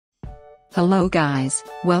Hello guys,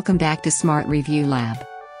 welcome back to Smart Review Lab.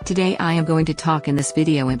 Today I am going to talk in this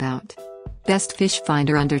video about best fish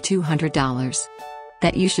finder under $200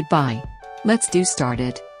 that you should buy. Let's do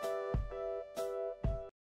started.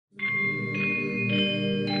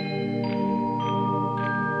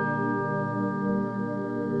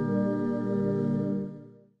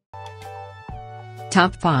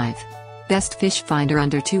 Top 5 Best Fish Finder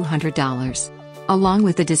under $200. Along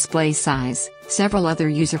with the display size, several other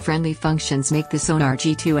user-friendly functions make the Sonar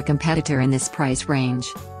G2 a competitor in this price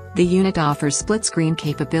range. The unit offers split-screen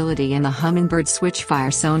capability and the Humminbird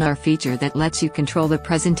Switchfire sonar feature that lets you control the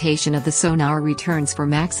presentation of the sonar returns for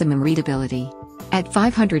maximum readability. At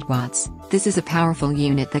 500 watts, this is a powerful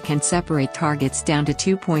unit that can separate targets down to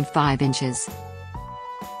 2.5 inches.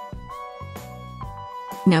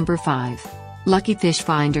 Number 5. Lucky Fish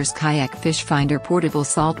Finder's Kayak Fish Finder Portable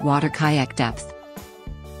Saltwater Kayak Depth.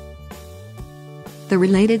 The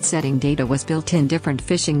related setting data was built in different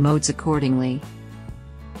fishing modes accordingly.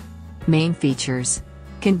 Main features: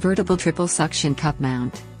 convertible triple suction cup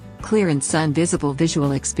mount, clear and sun visible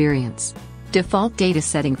visual experience, default data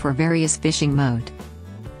setting for various fishing mode.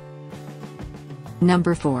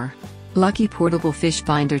 Number 4. Lucky Portable Fish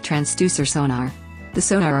Finder Transducer Sonar. The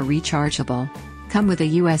sonar are rechargeable. Come with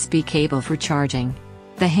a USB cable for charging.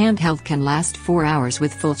 The handheld can last 4 hours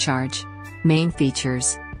with full charge. Main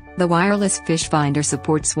features: the wireless fish finder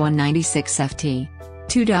supports 196 ft,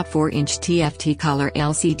 2.4-inch TFT color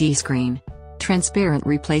LCD screen, transparent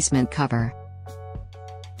replacement cover.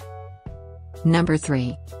 Number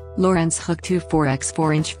 3. Lowrance Hook 2 4x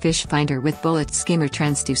 4-inch fish finder with bullet skimmer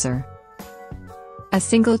transducer. A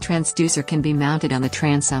single transducer can be mounted on the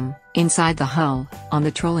transom, inside the hull, on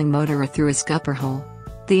the trolling motor or through a scupper hole.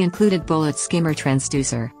 The included bullet skimmer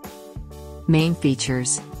transducer. Main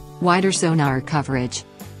features: wider sonar coverage,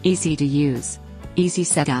 easy to use, easy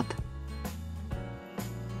setup.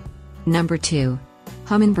 Number 2.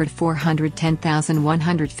 Humminbird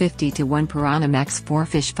 410150 to 1 Piranha Max 4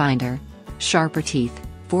 Fish Finder. Sharper teeth,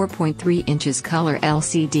 4.3 inches color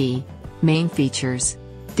LCD. Main features: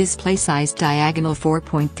 display size diagonal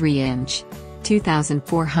 4.3 inch,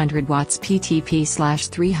 2400 watts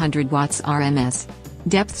PTP/300 watts RMS.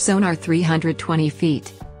 Depth sonar 320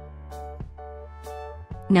 feet.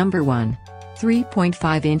 Number 1.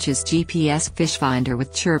 3.5 inches GPS fish finder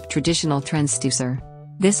with chirp traditional transducer.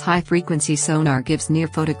 This high-frequency sonar gives near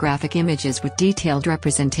photographic images with detailed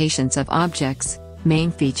representations of objects.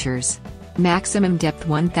 Main features: maximum depth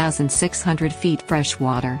 1,600 feet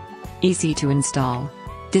freshwater. Easy to install.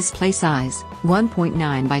 Display size,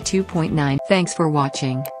 1.9 by 2.9. Thanks for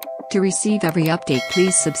watching. To receive every update,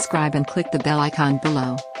 please subscribe and click the bell icon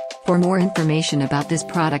below. For more information about this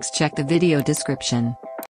products, check the video description.